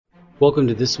Welcome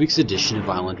to this week's edition of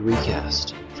Island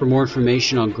Recast. For more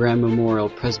information on Grand Memorial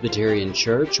Presbyterian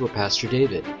Church or Pastor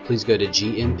David, please go to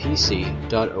gmpc.org.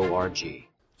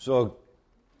 So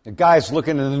the guy's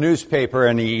looking in the newspaper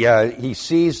and he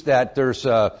sees that there's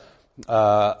a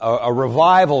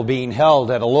revival being held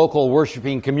at a local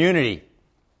worshiping community.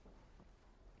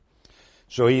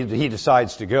 So he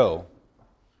decides to go.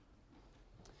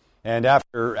 And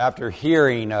after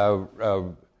hearing a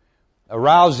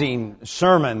rousing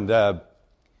sermon, the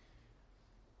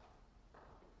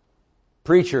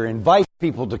preacher invites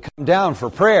people to come down for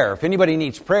prayer. If anybody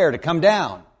needs prayer, to come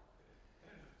down.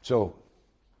 So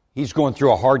he's going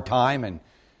through a hard time,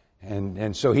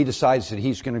 and so he decides that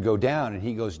he's going to go down, and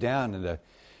he goes down,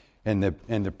 and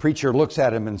the preacher looks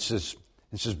at him and says,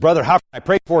 "Brother, how can I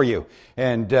pray for you?"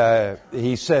 And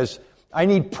he says, "I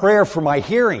need prayer for my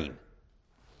hearing."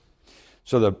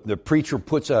 So the preacher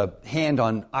puts a hand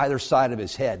on either side of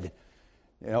his head,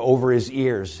 over his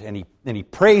ears, and he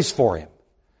prays for him.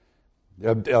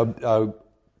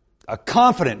 A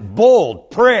confident,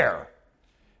 bold prayer.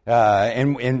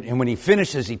 And when he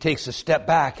finishes, he takes a step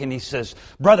back and he says,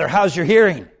 "Brother, how's your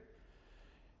hearing?"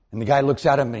 And the guy looks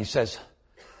at him and he says,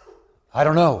 "I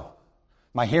don't know.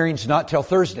 My hearing's not till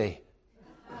Thursday."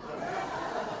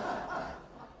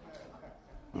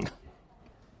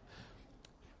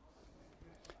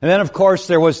 And then, of course,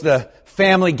 there was the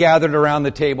family gathered around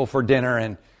the table for dinner,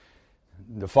 and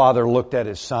the father looked at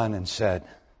his son and said,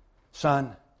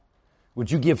 "Son,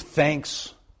 would you give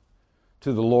thanks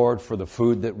to the Lord for the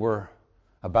food that we're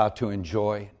about to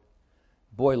enjoy?"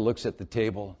 The boy looks at the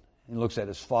table and looks at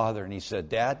his father, and he said,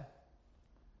 "Dad,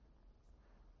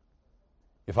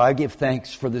 if I give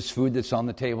thanks for this food that's on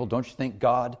the table, don't you think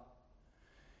God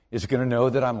is going to know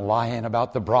that I'm lying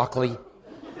about the broccoli?"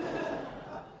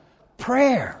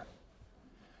 Prayer.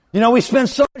 We spend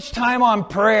so much time on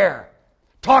prayer,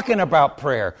 talking about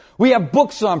prayer. We have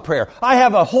books on prayer. I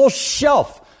have a whole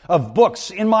shelf of books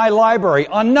in my library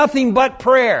on nothing but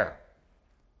prayer.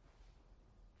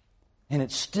 And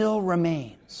it still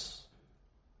remains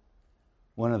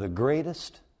one of the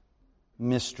greatest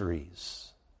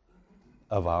mysteries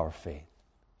of our faith.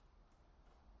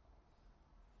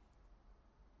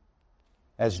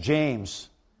 As James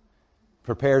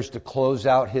prepares to close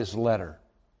out his letter,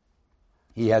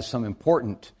 he has some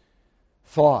important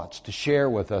thoughts to share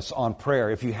with us on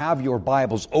prayer. If you have your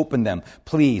Bibles, open them,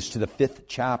 please, to the 5th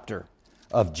chapter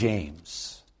of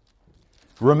James.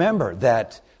 Remember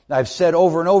that I've said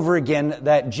over and over again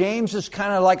that James is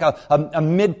kind of like a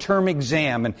midterm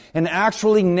exam. And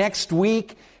actually next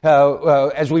week,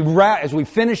 as we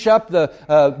finish up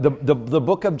the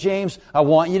book of James, I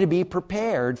want you to be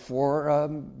prepared for a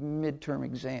midterm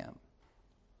exam.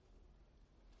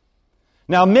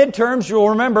 Now, midterms,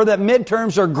 you'll remember that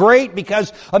midterms are great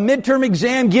because a midterm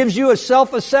exam gives you a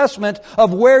self-assessment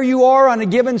of where you are on a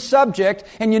given subject,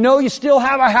 and you still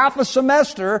have a half a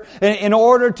semester in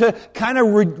order to kind of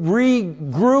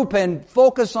regroup and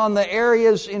focus on the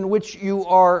areas in which you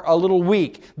are a little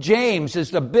weak. James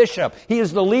is the bishop. He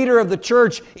is the leader of the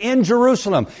church in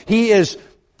Jerusalem. He is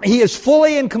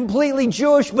fully and completely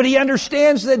Jewish, but he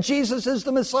understands that Jesus is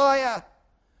the Messiah.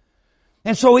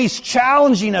 And so he's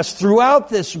challenging us throughout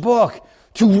this book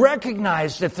to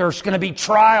recognize that there's going to be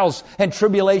trials and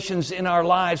tribulations in our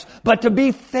lives, but to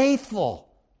be faithful,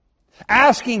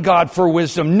 asking God for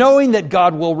wisdom, knowing that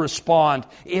God will respond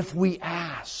if we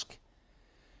ask.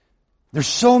 There's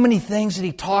so many things that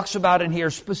he talks about in here,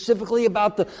 specifically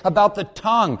about the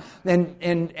tongue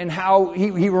and how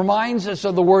he reminds us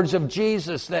of the words of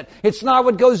Jesus, that it's not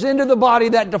what goes into the body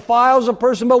that defiles a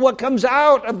person, but what comes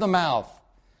out of the mouth.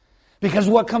 Because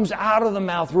what comes out of the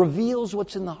mouth reveals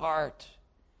what's in the heart.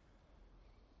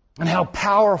 And how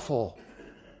powerful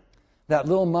that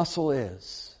little muscle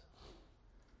is.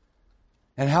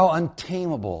 And how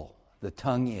untamable the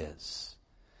tongue is.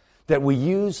 That we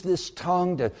use this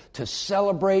tongue to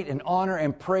celebrate and honor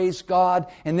and praise God,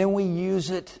 and then we use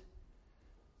it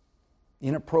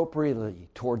inappropriately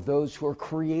toward those who are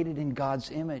created in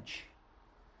God's image.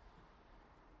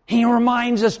 He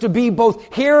reminds us to be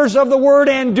both hearers of the Word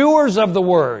and doers of the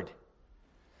Word.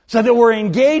 So that we're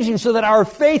engaging, so that our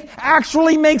faith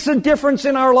actually makes a difference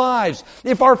in our lives.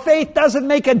 If our faith doesn't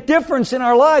make a difference in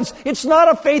our lives, it's not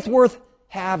a faith worth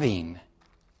having.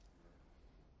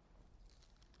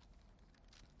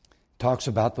 Talks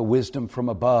about the wisdom from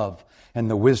above and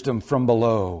the wisdom from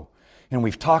below. And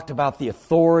we've talked about the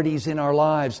authorities in our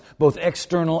lives, both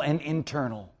external and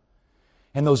internal.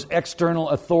 And those external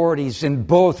authorities in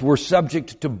both, we're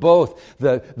subject to both.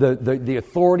 The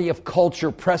authority of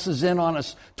culture presses in on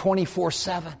us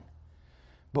 24/7.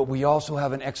 But we also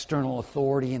have an external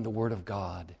authority in the Word of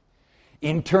God.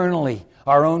 internally,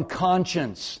 our own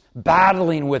conscience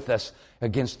battling with us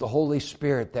against the Holy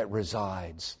Spirit that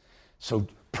resides. So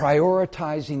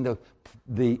prioritizing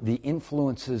the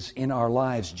influences in our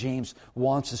lives, James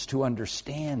wants us to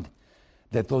understand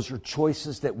that those are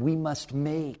choices that we must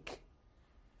make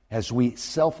as we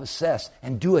self-assess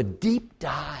and do a deep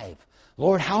dive.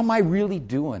 Lord, how am I really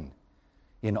doing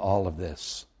in all of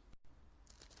this?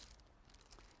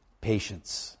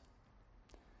 Patience.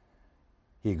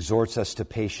 He exhorts us to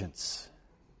patience.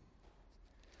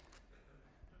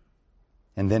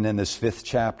 And then in this 5th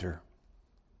chapter,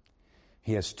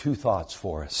 he has 2 thoughts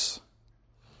for us.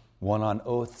 One on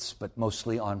oaths, but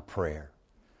mostly on prayer.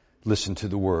 Listen to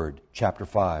the word, chapter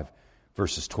 5,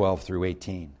 verses 12 through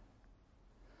 18.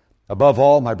 Above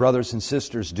all, my brothers and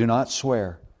sisters, do not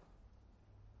swear,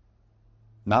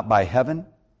 not by heaven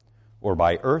or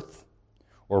by earth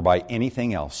or by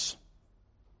anything else.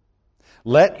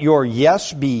 Let your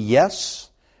yes be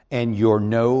yes and your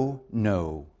no,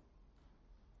 no,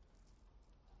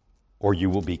 or you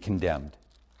will be condemned.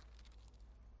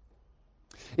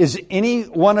 Is any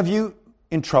one of you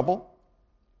in trouble?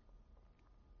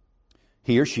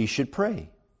 He or she should pray.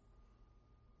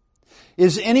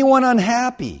 Is anyone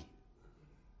unhappy?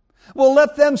 Well,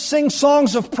 let them sing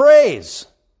songs of praise.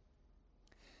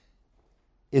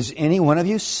 Is any one of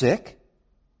you sick?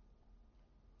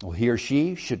 Well, he or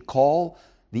she should call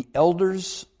the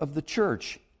elders of the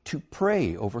church to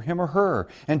pray over him or her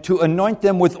and to anoint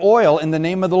them with oil in the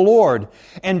name of the Lord.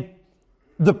 And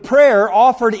the prayer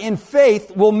offered in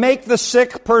faith will make the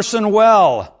sick person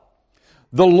well.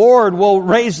 The Lord will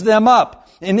raise them up,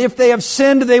 and if they have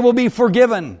sinned, they will be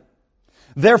forgiven.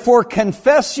 Therefore,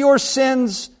 confess your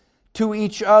sins to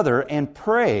each other and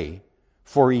pray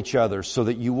for each other so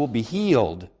that you will be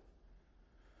healed.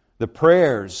 The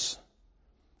prayer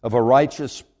of a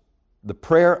righteous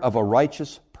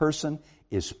person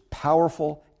is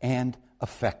powerful and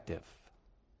effective.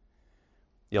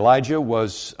 Elijah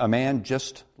was a man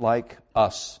just like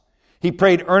us. He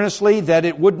prayed earnestly that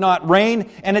it would not rain,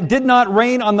 and it did not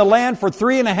rain on the land for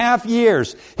 3.5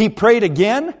 years. He prayed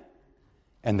again,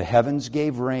 and the heavens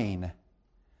gave rain,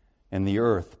 and the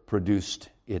earth produced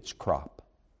its crop.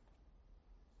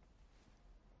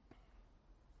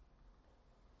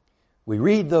 We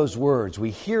read those words,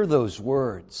 we hear those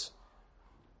words,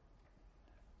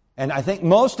 and I think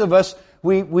most of us,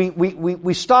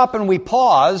 we stop and we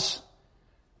pause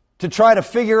to try to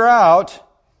figure out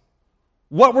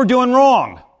what we're doing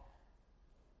wrong.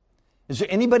 Is there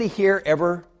anybody here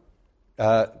ever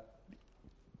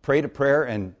prayed a prayer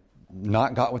and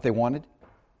not got what they wanted?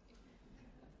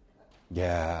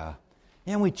 Yeah.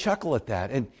 And we chuckle at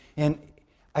that. And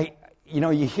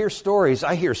you hear stories,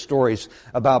 I hear stories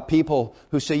about people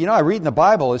who say, I read in the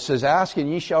Bible, it says, ask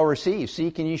and ye shall receive,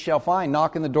 seek and ye shall find,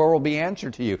 knock and the door will be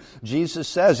answered to you. Jesus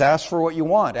says, ask for what you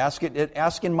want, ask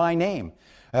in my name.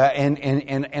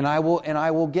 And I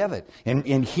will give it.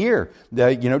 And here,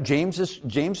 James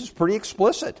is pretty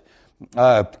explicit.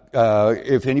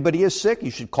 If anybody is sick,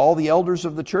 you should call the elders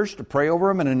of the church to pray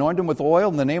over him and anoint him with oil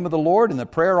in the name of the Lord, and the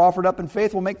prayer offered up in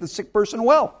faith will make the sick person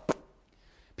well.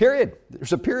 Period.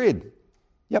 There's a period.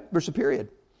 Yep, there's a period.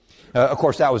 Of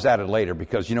course, that was added later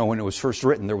because, when it was first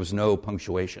written, there was no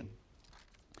punctuation.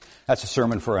 That's a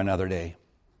sermon for another day.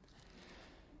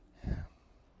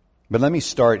 But let me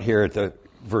start here at the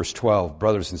verse 12.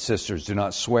 Brothers and sisters, do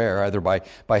not swear either by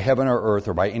heaven or earth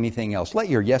or by anything else. Let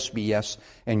your yes be yes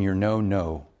and your no,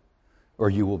 no, or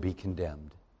you will be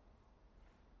condemned.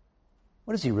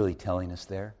 What is he really telling us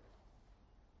there?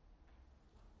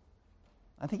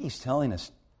 I think he's telling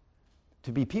us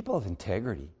to be people of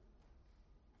integrity.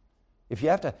 If you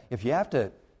have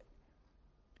to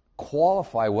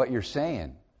qualify what you're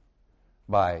saying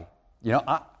by,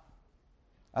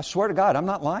 I swear to God, I'm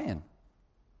not lying.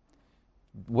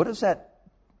 What does that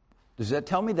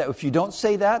tell me? That if you don't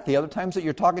say that, the other times that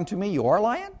you're talking to me, you are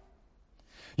lying?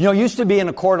 It used to be in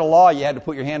a court of law, you had to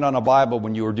put your hand on a Bible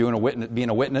when you were being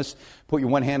a witness. Put your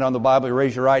one hand on the Bible, you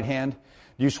raise your right hand.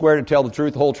 Do you swear to tell the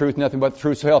truth, the whole truth, nothing but the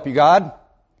truth, so help you God?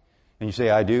 And you say,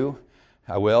 I do,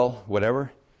 I will,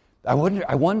 whatever. I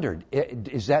wondered,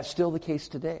 is that still the case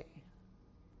today?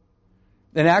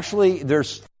 And actually,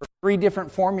 there's 3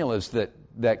 different formulas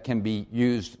that can be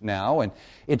used now, and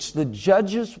it's the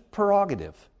judge's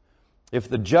prerogative. If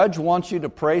the judge wants you to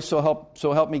pray, so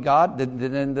help me God,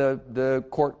 then the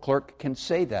court clerk can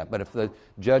say that. But if the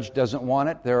judge doesn't want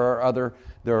it, there are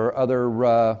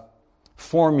other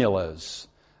formulas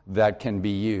that can be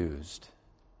used.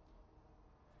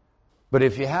 But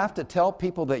if you have to tell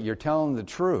people that you're telling the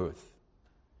truth,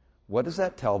 what does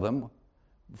that tell them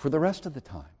for the rest of the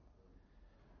time?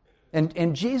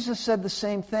 And Jesus said the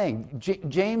same thing.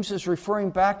 James is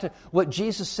referring back to what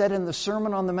Jesus said in the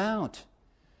Sermon on the Mount.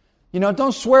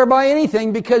 Don't swear by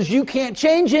anything because you can't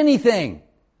change anything.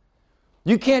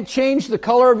 You can't change the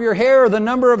color of your hair or the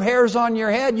number of hairs on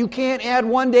your head. You can't add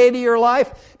one day to your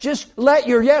life. Just let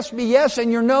your yes be yes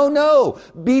and your no, no.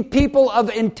 Be people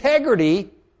of integrity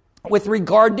with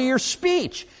regard to your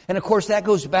speech. And of course, that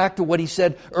goes back to what he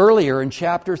said earlier in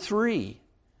chapter 3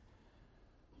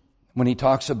 when he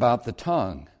talks about the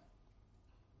tongue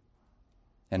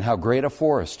and how great a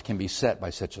forest can be set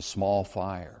by such a small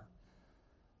fire.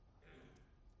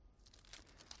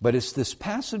 But it's this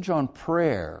passage on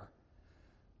prayer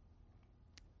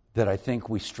that I think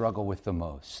we struggle with the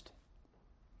most.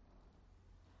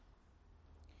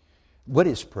 What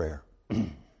is prayer?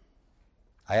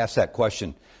 I asked that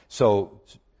question. So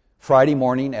Friday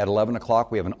morning at 11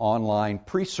 o'clock, we have an online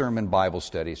pre-sermon Bible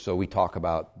study. So we talk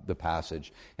about the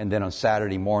passage. And then on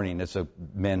Saturday morning, it's a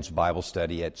men's Bible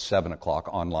study at 7 o'clock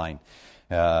online.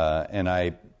 And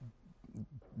I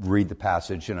read the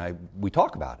passage and we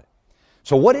talk about it.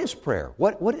 So what is prayer?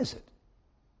 What is it?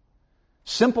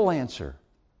 Simple answer.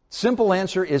 Simple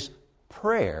answer is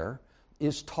prayer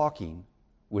is talking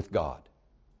with God.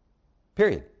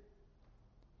 Period.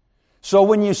 So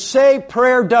when you say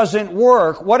prayer doesn't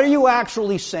work, what are you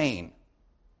actually saying?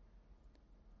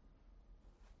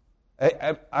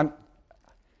 That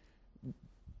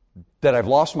I've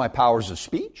lost my powers of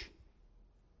speech?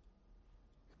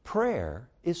 Prayer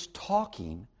is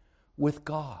talking with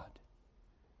God.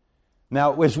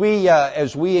 Now, as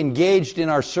we engaged in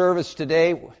our service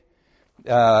today,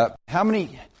 how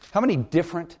many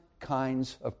different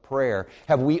kinds of prayer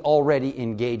have we already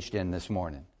engaged in this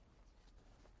morning?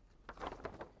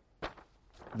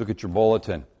 Look at your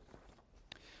bulletin.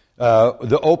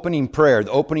 The opening prayer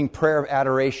of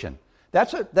adoration.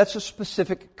 That's a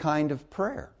specific kind of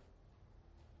prayer.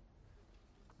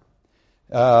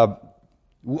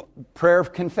 Prayer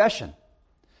of confession.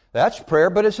 That's prayer,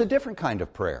 but it's a different kind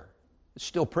of prayer. It's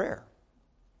still prayer.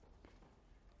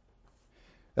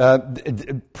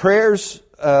 Prayers,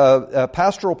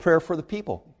 pastoral prayer for the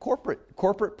people,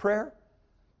 corporate prayer,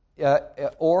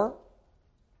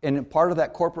 and part of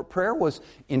that corporate prayer was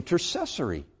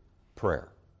intercessory prayer.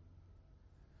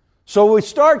 So we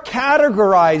start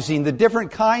categorizing the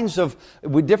different kinds of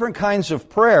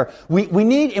prayer. We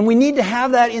need to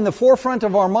have that in the forefront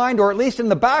of our mind, or at least in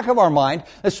the back of our mind,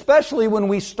 especially when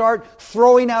we start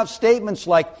throwing out statements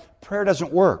like prayer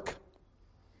doesn't work.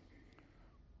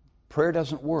 Prayer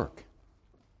doesn't work.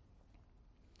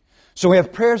 So we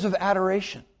have prayers of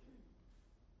adoration.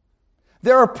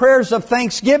 There are prayers of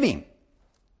thanksgiving,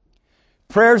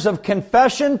 prayers of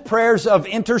confession, prayers of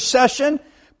intercession,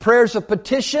 prayers of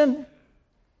petition,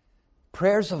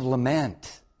 prayers of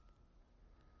lament.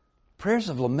 Prayers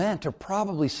of lament are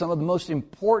probably some of the most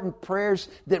important prayers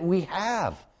that we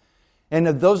have. And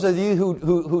those of you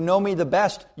who know me the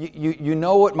best, you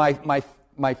know what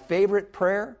my favorite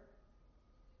prayer?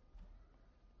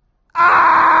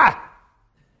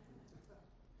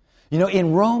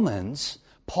 In Romans,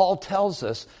 Paul tells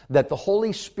us that the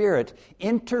Holy Spirit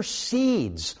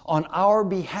intercedes on our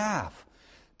behalf,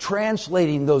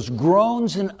 translating those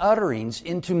groans and utterings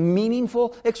into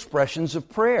meaningful expressions of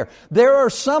prayer. There are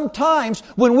some times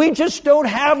when we just don't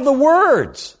have the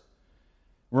words.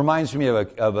 Reminds me of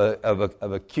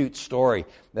a cute story.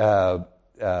 A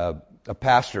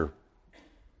pastor,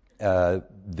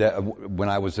 when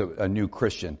I was a new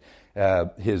Christian,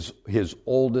 his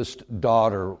oldest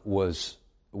daughter was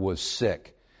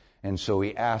sick, and so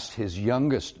he asked his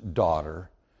youngest daughter.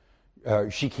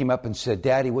 She came up and said,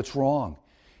 "Daddy, what's wrong?"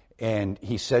 And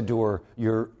he said to her,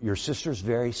 "Your sister's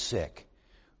very sick.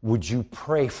 Would you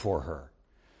pray for her?"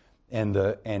 And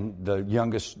the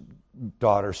youngest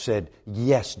daughter said,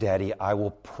 "Yes, Daddy, I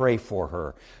will pray for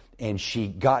her." And she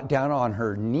got down on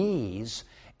her knees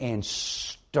and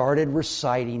started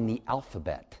reciting the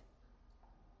alphabet.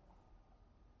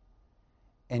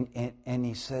 And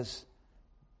he says,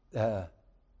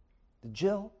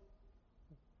 "Jill,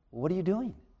 what are you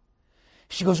doing?"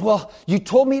 She goes, "Well, you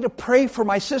told me to pray for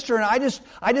my sister, and I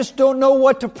just don't know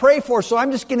what to pray for, so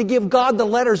I'm just going to give God the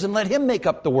letters and let Him make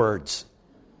up the words."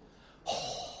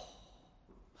 Oh,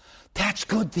 that's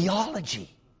good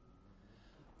theology.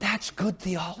 That's good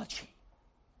theology.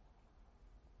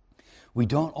 We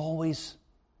don't always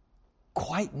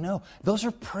quite know. Those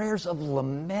are prayers of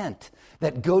lament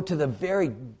that go to the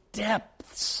very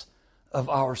depths of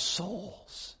our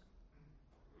souls.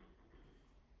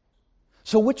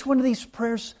 So which one of these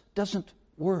prayers doesn't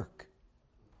work?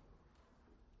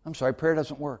 I'm sorry, prayer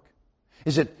doesn't work.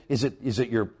 Is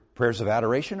it your Prayers of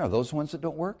adoration, are those the ones that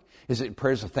don't work? Is it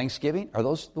prayers of thanksgiving? Are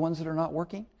those the ones that are not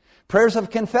working? Prayers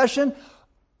of confession?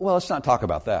 Well, let's not talk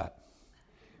about that.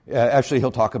 Actually,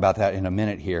 he'll talk about that in a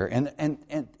minute here. And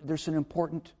there's an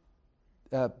important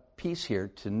piece here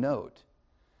to note.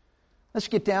 Let's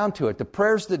get down to it. The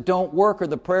prayers that don't work are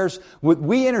the prayers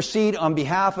we intercede on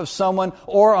behalf of someone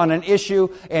or on an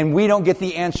issue, and we don't get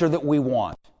the answer that we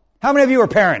want. How many of you are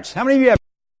parents? How many of you have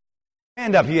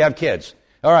hand up if you have kids?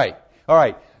 All right.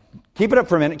 Keep it up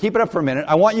for a minute.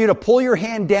 I want you to pull your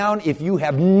hand down if you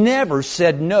have never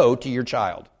said no to your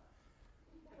child.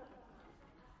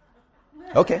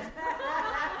 Okay.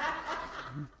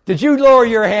 Did you lower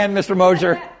your hand, Mr.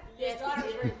 Mosier? Yes,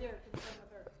 right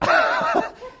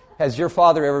here. Has your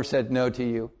father ever said no to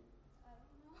you?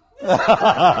 Okay,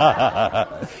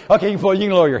 you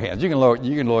can lower your hands. You can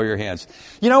lower your hands.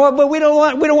 You know what? But we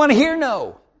don't want to hear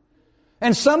no.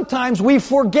 And sometimes we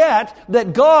forget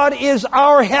that God is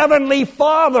our Heavenly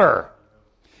Father.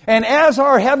 And as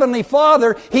our Heavenly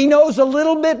Father, He knows a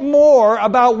little bit more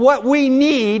about what we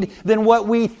need than what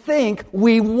we think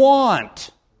we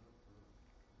want.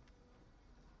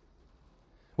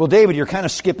 Well, David, you're kind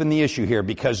of skipping the issue here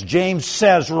because James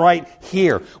says right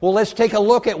here. Well, let's take a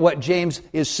look at what James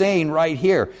is saying right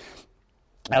here.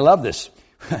 I love this.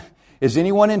 Is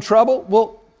anyone in trouble?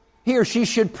 Well, he or she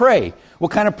should pray.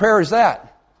 What kind of prayer is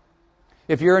that?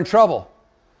 If you're in trouble,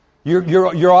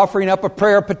 you're offering up a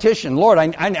prayer petition. Lord,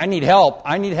 I need help.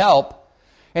 I need help.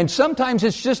 And sometimes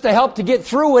it's just a help to get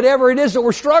through whatever it is that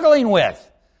we're struggling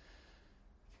with.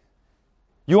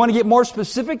 You want to get more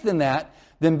specific than that?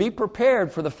 Then be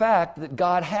prepared for the fact that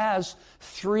God has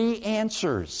 3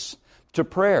 answers to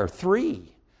prayer.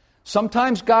 3.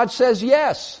 Sometimes God says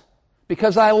yes,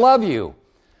 because I love you.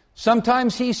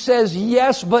 Sometimes He says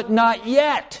yes, but not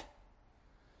yet,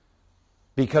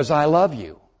 because I love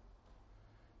you.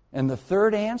 And the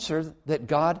 3rd answer that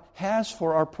God has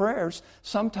for our prayers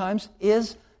sometimes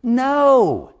is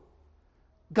no.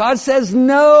 God says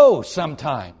no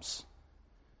sometimes.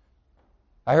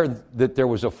 I heard that there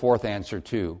was a 4th answer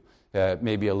too,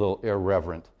 maybe a little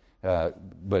irreverent,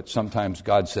 but sometimes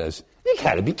God says, "You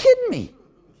got to be kidding me."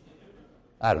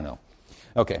 I don't know.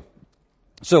 Okay.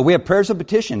 So we have prayers of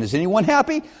petition. Is anyone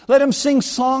happy? Let him sing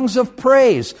songs of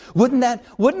praise. Wouldn't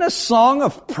a song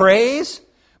of praise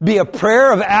be a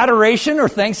prayer of adoration or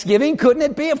thanksgiving? Couldn't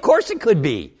it be? Of course it could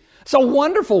be. It's a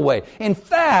wonderful way. In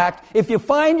fact, if you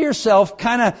find yourself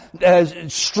kind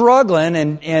of struggling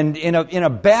and in a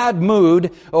bad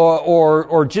mood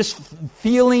or just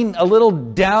feeling a little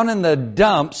down in the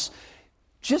dumps,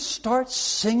 just start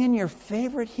singing your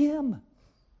favorite hymn.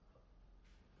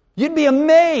 You'd be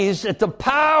amazed at the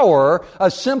power a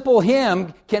simple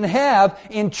hymn can have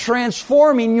in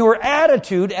transforming your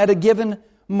attitude at a given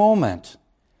moment.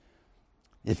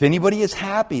 If anybody is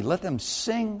happy, let them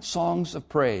sing songs of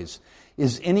praise.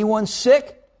 Is anyone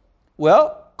sick?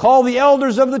 Well, call the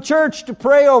elders of the church to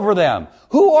pray over them.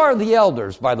 Who are the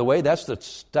elders? By the way, that's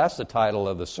the title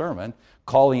of the sermon,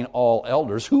 calling all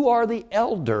elders. Who are the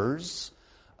elders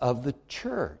of the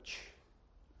church?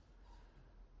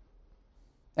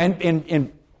 And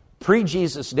in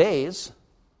pre-Jesus days,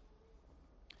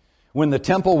 when the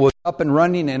temple was up and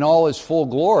running in all its full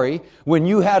glory, when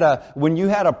you had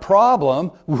a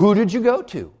problem, who did you go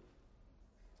to?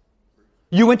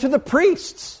 You went to the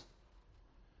priests.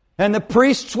 And the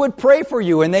priests would pray for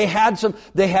you, and there's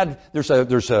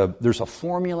a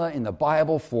formula in the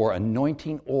Bible for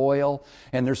anointing oil,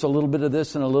 and there's a little bit of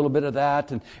this and a little bit of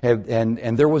that, and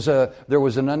there was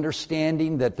an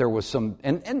understanding that there was some,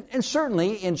 and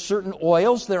certainly in certain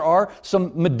oils there are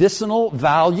some medicinal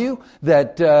value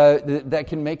that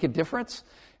can make a difference.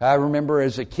 I remember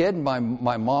as a kid, my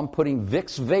mom putting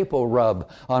Vicks Vapor Rub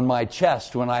on my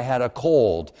chest when I had a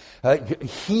cold.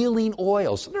 Healing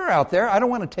oils. They're out there. I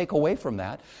don't want to take away from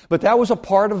that. But that was a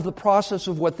part of the process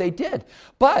of what they did.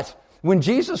 But when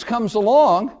Jesus comes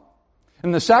along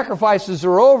and the sacrifices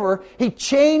are over, He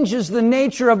changes the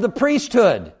nature of the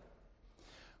priesthood.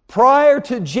 Prior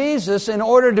to Jesus, in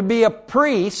order to be a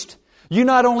priest, you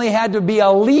not only had to be a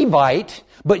Levite,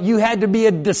 but you had to be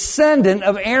a descendant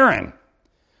of Aaron.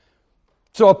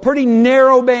 So a pretty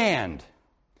narrow band.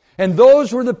 And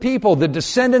those were the people, the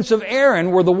descendants of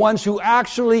Aaron were the ones who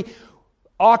actually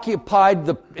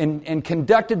occupied and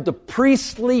conducted the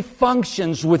priestly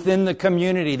functions within the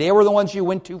community. They were the ones you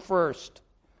went to first.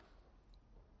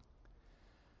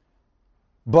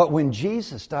 But when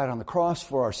Jesus died on the cross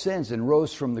for our sins and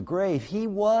rose from the grave, He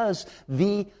was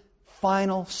the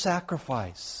final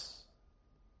sacrifice.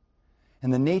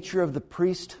 And the nature of the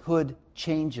priesthood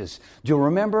changes. Do you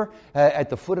remember at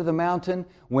the foot of the mountain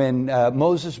when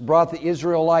Moses brought the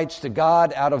Israelites to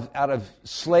God out of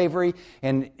slavery?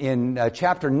 And in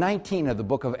chapter 19 of the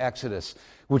book of Exodus,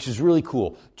 which is really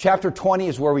cool. Chapter 20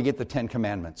 is where we get the Ten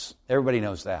Commandments. Everybody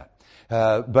knows that.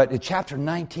 But chapter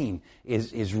 19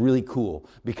 is really cool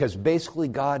because basically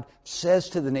God says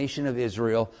to the nation of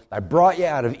Israel, I brought you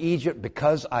out of Egypt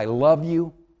because I love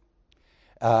you.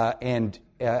 And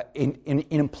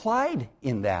implied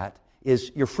in that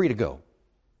is you're free to go.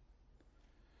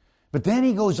 But then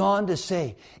he goes on to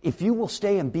say, if you will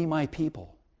stay and be my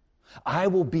people, I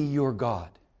will be your God.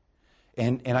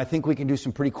 And I think we can do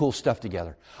some pretty cool stuff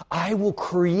together. I will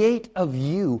create of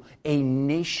you a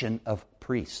nation of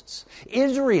priests.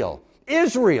 Israel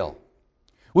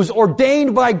was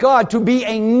ordained by God to be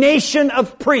a nation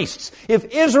of priests. If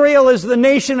Israel is the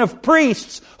nation of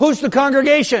priests, who's the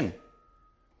congregation?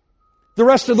 The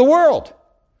rest of the world.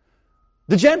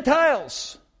 The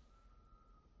Gentiles.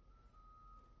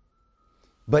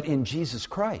 But in Jesus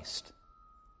Christ,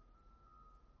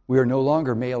 we are no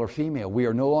longer male or female. We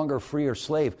are no longer free or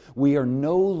slave. We are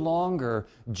no longer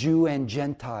Jew and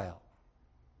Gentile.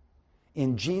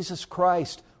 In Jesus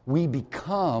Christ, we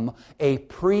become a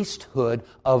priesthood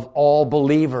of all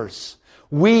believers.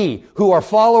 We, who are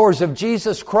followers of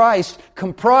Jesus Christ,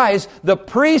 comprise the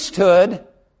priesthood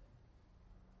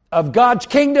of God's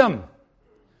kingdom.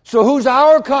 So who's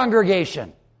our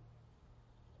congregation?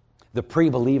 The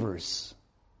pre-believers.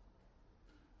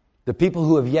 The people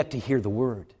who have yet to hear the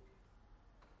word.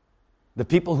 The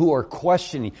people who are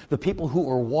questioning. The people who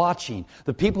are watching.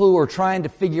 The people who are trying to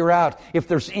figure out if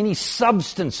there's any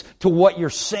substance to what you're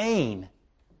saying.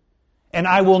 And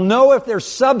I will know if there's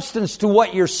substance to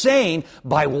what you're saying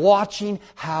by watching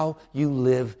how you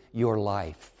live your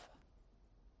life.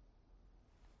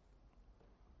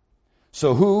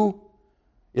 So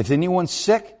if anyone's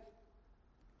sick,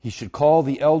 he should call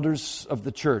the elders of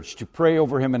the church to pray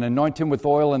over him and anoint him with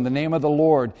oil in the name of the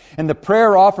Lord. And the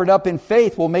prayer offered up in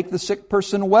faith will make the sick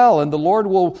person well, and the Lord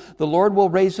will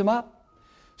raise him up.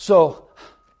 So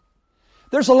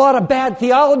there's a lot of bad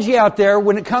theology out there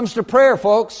when it comes to prayer,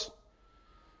 folks.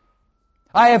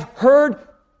 I have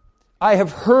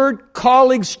heard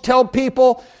colleagues tell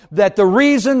people that the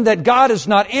reason that God has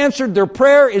not answered their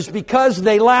prayer is because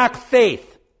they lack faith.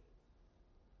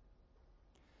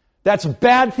 That's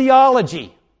bad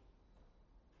theology.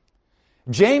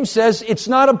 James says it's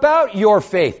not about your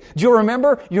faith. Do you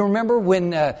remember? You remember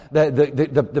when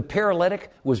the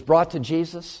paralytic was brought to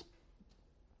Jesus,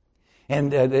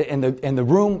 and the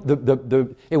room,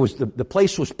 the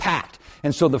place was packed.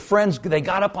 And so the friends, they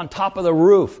got up on top of the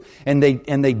roof and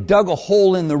they dug a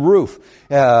hole in the roof.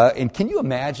 And can you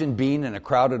imagine being in a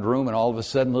crowded room and all of a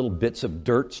sudden little bits of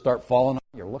dirt start falling on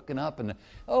you? You're looking up and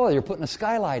you're putting a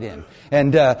skylight in.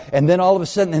 And then all of a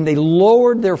sudden, and they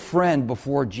lowered their friend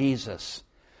before Jesus.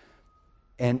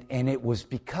 And it was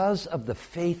because of the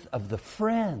faith of the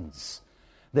friends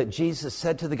that Jesus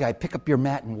said to the guy, pick up your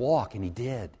mat and walk, and he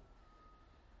did.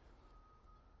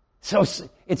 So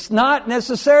it's not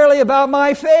necessarily about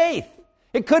my faith.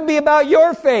 It could be about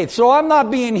your faith. So I'm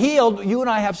not being healed. You and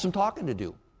I have some talking to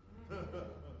do.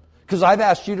 Because I've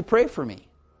asked you to pray for me.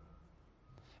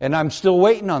 And I'm still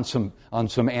waiting on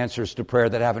some answers to prayer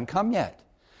that haven't come yet.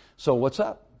 So what's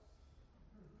up?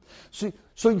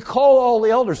 So you call all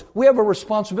the elders. We have a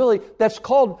responsibility that's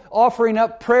called offering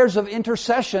up prayers of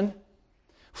intercession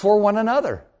for one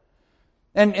another.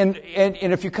 And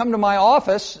if you come to my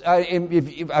office,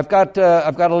 I've got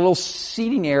a little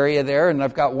seating area there, and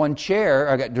I've got one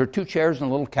chair. There are two chairs and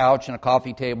a little couch and a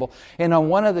coffee table. And on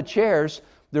one of the chairs,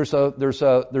 there's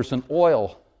an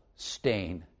oil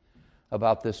stain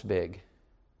about this big.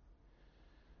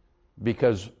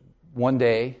 Because one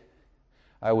day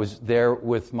I was there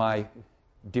with my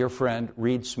dear friend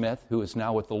Reed Smith, who is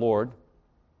now with the Lord.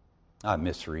 I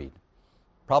miss Reed.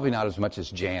 Probably not as much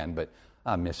as Jan, but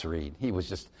I miss Reed.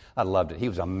 I loved it. He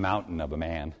was a mountain of a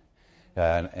man.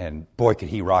 And boy, could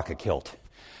he rock a kilt.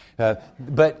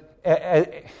 But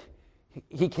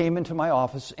he came into my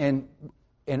office, and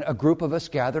a group of us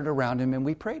gathered around him, and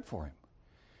we prayed for him.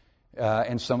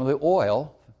 And some of the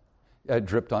oil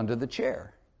dripped onto the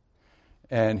chair.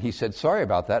 And he said, sorry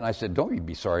about that. And I said, don't you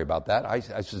be sorry about that. I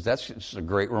said, that's just a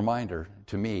great reminder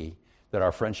to me that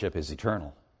our friendship is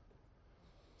eternal.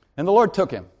 And the Lord took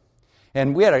him.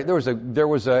 And there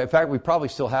was a, in fact, we probably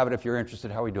still have it if you're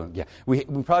interested. How are we doing? Yeah, we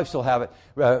probably still have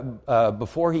it.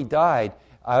 Before he died,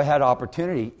 I had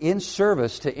opportunity in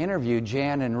service to interview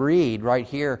Jan and Reed right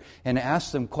here and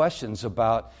ask them questions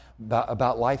about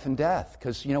life and death.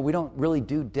 Because, we don't really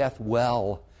do death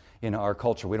well in our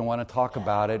culture. We don't want to talk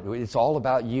about it. It's all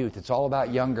about youth. It's all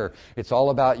about younger. It's all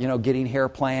about, getting hair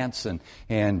plants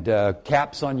and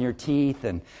caps on your teeth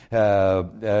and,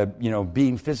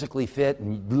 being physically fit.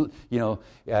 And,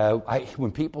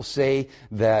 when people say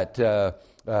that,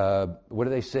 what do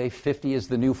they say, 50 is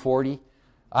the new 40?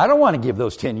 I don't want to give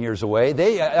those 10 years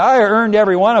away. I earned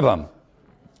every one of them.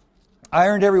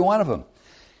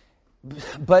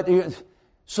 But,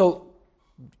 so,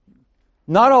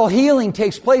 not all healing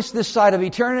takes place this side of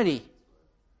eternity.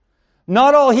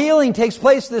 Not all healing takes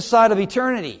place this side of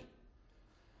eternity.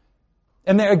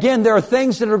 And there are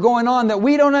things that are going on that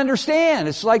we don't understand.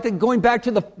 It's like going back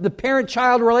to the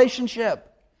parent-child relationship.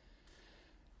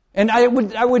 And I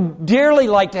would dearly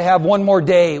like to have one more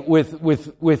day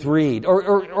with Reed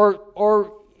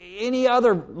or any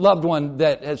other loved one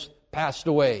that has passed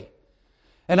away.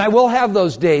 And I will have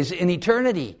those days in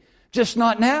eternity, just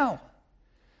not now.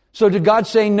 So did God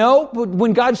say no?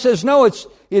 When God says no,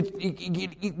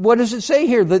 what does it say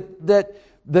here? That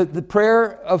the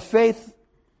prayer of faith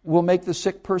will make the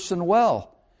sick person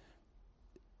well.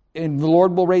 And the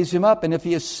Lord will raise him up. And if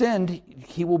he has sinned,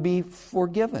 he will be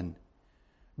forgiven.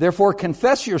 Therefore,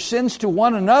 confess your sins to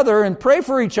one another and pray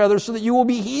for each other so that you will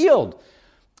be healed.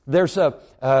 There's a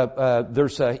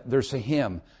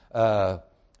hymn, a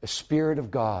Spirit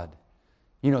of God.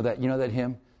 You know that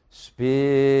hymn?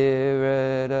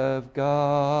 Spirit of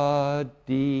God,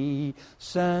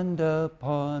 descend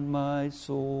upon my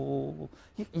soul.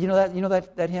 You know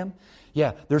that hymn?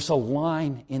 Yeah, there's a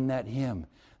line in that hymn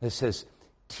that says,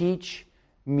 teach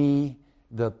me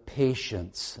the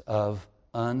patience of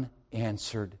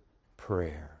unanswered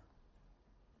prayer.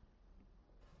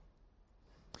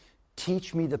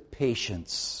 Teach me the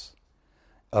patience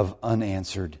of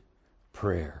unanswered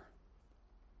prayer.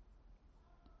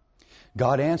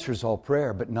 God answers all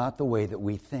prayer, but not the way that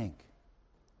we think.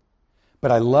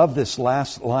 But I love this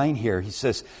last line here. He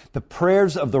says, the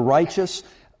prayers of the righteous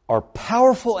are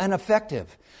powerful and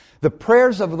effective. The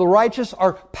prayers of the righteous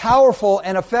are powerful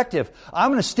and effective.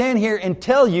 I'm going to stand here and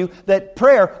tell you that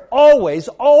prayer always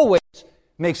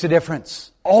makes a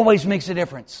difference. Always makes a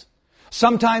difference.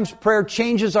 Sometimes prayer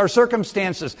changes our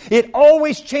circumstances. It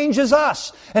always changes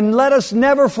us. And let us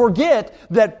never forget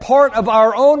that part of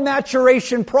our own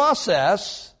maturation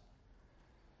process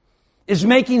is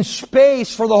making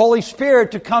space for the Holy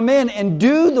Spirit to come in and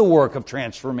do the work of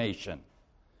transformation.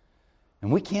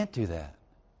 And we can't do that.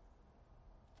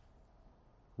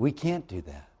 We can't do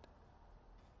that.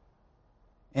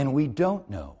 And we don't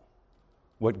know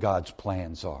what God's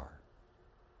plans are.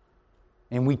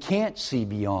 And we can't see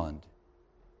beyond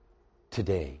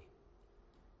today.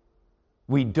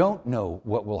 We don't know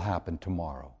what will happen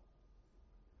tomorrow.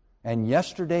 And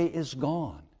yesterday is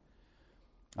gone.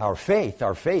 Our faith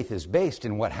is based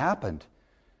in what happened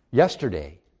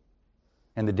yesterday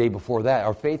and the day before that.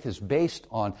 Our faith is based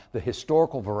on the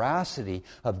historical veracity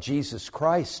of Jesus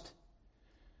Christ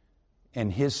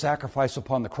and His sacrifice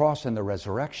upon the cross and the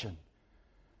resurrection.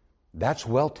 That's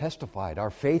well testified. Our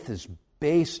faith is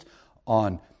based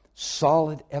on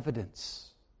solid evidence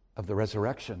of the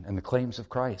resurrection and the claims of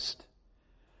Christ.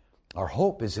 Our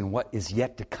hope is in what is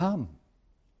yet to come.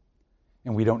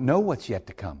 And we don't know what's yet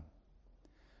to come.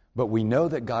 But we know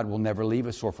that God will never leave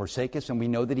us or forsake us, and we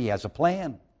know that He has a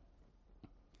plan.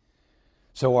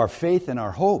 So our faith and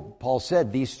our hope, Paul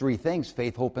said these three things,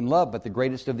 faith, hope, and love, but the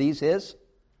greatest of these is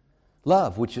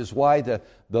love, which is why the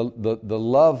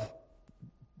love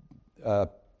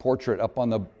portrait up on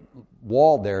the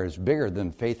wall there is bigger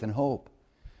than faith and hope.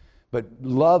 But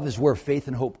love is where faith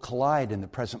and hope collide in the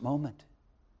present moment.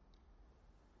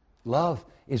 Love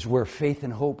is where faith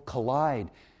and hope collide,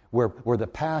 where the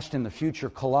past and the future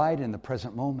collide in the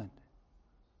present moment.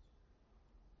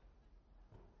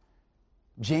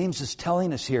 James is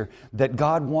telling us here that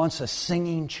God wants a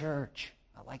singing church.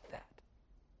 I like that.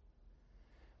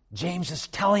 James is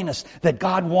telling us that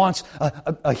God wants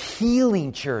a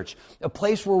healing church, a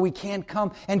place where we can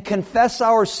come and confess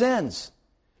our sins.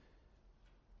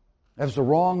 That was the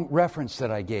wrong reference that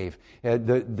I gave.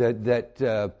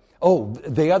 The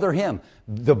other hymn,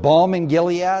 the balm in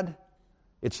Gilead.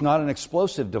 It's not an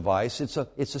explosive device. It's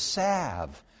a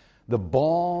salve. The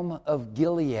balm of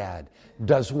Gilead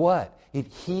does what? It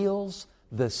heals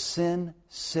the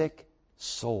sin-sick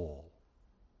soul.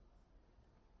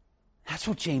 That's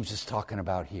what James is talking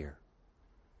about here.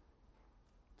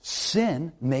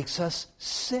 Sin makes us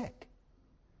sick.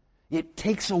 It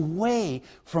takes away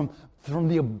from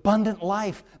the abundant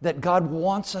life that God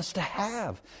wants us to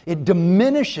have. It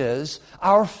diminishes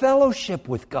our fellowship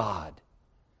with God.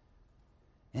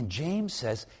 And James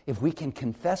says if we can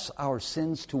confess our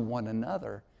sins to one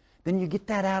another, then you get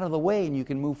that out of the way and you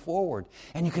can move forward.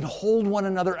 And you can hold one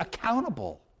another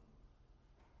accountable.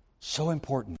 So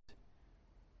important.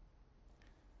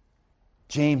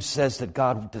 James says that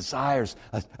God desires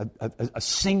a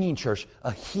singing church,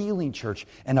 a healing church,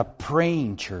 and a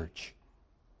praying church.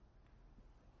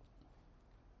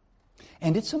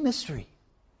 And it's a mystery.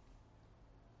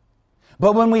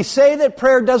 But when we say that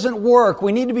prayer doesn't work,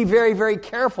 we need to be very, very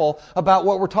careful about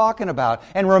what we're talking about.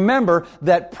 And remember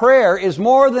that prayer is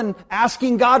more than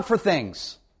asking God for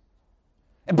things.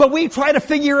 But we try to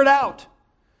figure it out.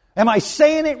 Am I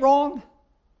saying it wrong?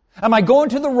 Am I going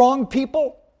to the wrong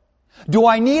people? Do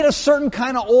I need a certain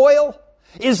kind of oil?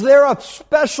 Is there a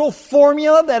special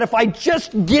formula that if I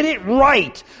just get it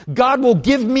right, God will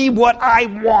give me what I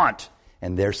want?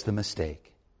 And there's the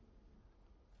mistake.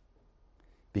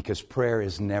 Because prayer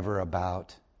is never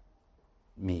about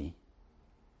me.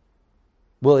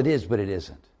 Well, it is, but it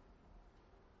isn't.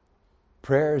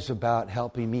 Prayer is about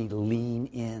helping me lean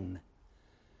in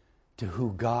to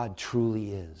who God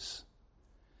truly is.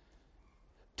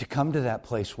 To come to that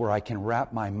place where I can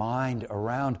wrap my mind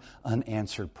around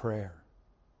unanswered prayer.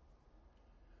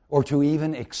 Or to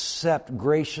even accept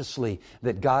graciously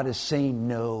that God is saying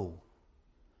no.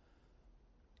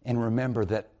 And remember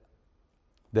that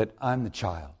I'm the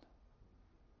child.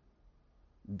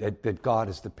 That God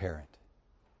is the parent.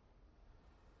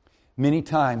 Many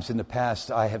times in the past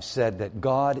I have said that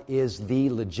God is the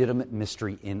legitimate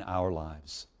mystery in our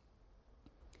lives.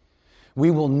 We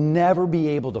will never be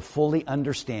able to fully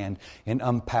understand and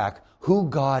unpack who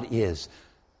God is.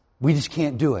 We just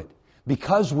can't do it.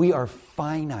 Because we are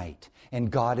finite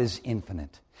and God is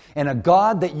infinite. And a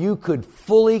God that you could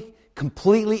fully,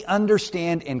 completely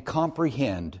understand and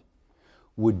comprehend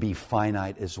would be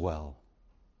finite as well.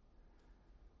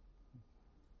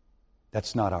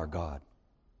 That's not our God.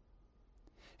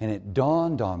 And it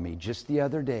dawned on me just the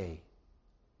other day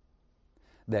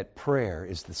that prayer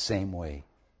is the same way.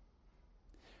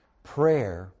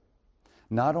 Prayer,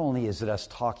 not only is it us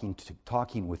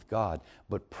talking with God,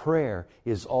 but prayer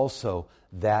is also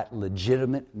that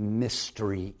legitimate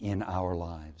mystery in our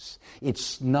lives.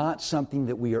 It's not something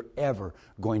that we are ever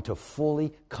going to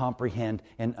fully comprehend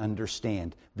and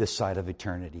understand this side of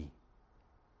eternity.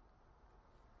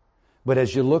 But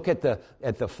as you look at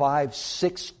the 5,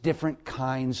 6 different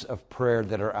kinds of prayer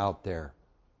that are out there,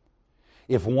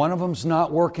 if one of them's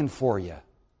not working for you,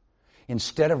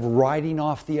 instead of writing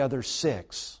off the other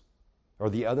 6 or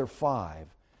the other 5,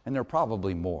 and there are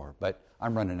probably more, but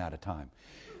I'm running out of time.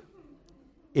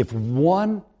 If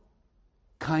one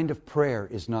kind of prayer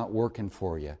is not working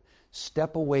for you,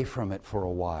 step away from it for a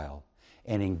while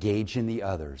and engage in the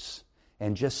others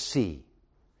and just see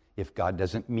if God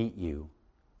doesn't meet you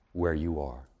where you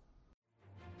are.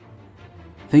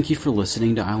 Thank you for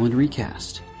listening to Island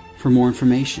Recast. For more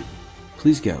information,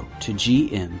 please go to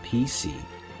gmpc.org.